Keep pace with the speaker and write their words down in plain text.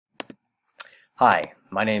Hi,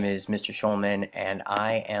 my name is Mr. Schulman, and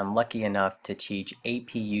I am lucky enough to teach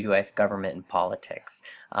AP US Government and Politics.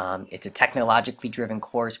 It's a technologically driven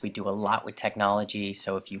course. We do a lot with technology,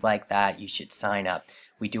 so if you like that, you should sign up.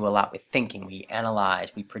 We do a lot with thinking. We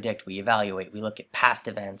analyze, we predict, we evaluate, we look at past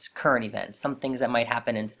events, current events, some things that might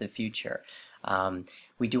happen into the future.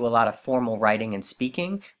 We do a lot of formal writing and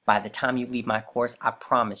speaking. By the time you leave my course, I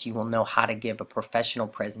promise you will know how to give a professional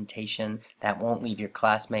presentation that won't leave your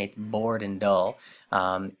classmates bored and dull.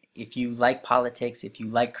 If you like politics, if you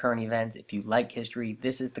like current events, if you like history,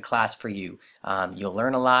 this is the class for you. You'll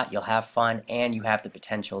learn a lot, you'll have fun, and you have the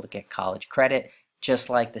potential to get college credit, just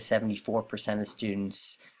like the 74% of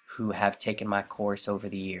students who have taken my course over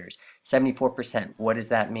the years. 74%, what does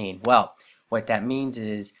that mean? Well, what that means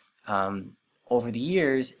is over the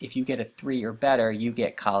years, if you get a 3 or better, you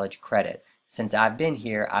get college credit. Since I've been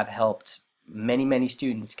here, I've helped many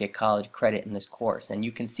students get college credit in this course, and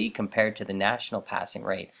you can see compared to the national passing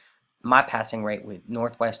rate, my passing rate with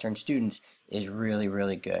Northwestern students is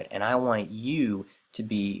really good, and I want you to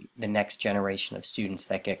be the next generation of students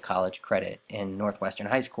that get college credit in Northwestern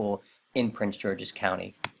High School in Prince George's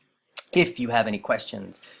County. If you have any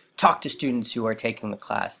questions, talk to students who are taking the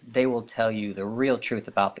class. They will tell you the real truth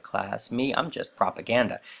about the class. Me, I'm just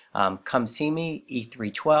propaganda. Come see me,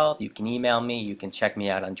 E312. You can email me. You can check me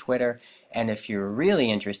out on Twitter. And if you're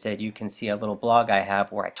really interested, you can see a little blog I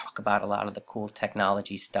have where I talk about a lot of the cool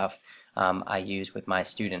technology stuff I use with my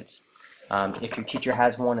students. If your teacher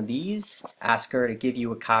has one of these, ask her to give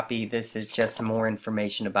you a copy. This is just some more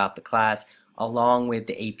information about the class, along with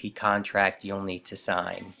the AP contract you'll need to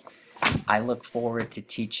sign. I look forward to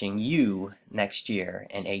teaching you next year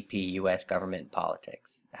in AP US Government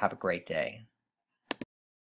Politics. Have a great day.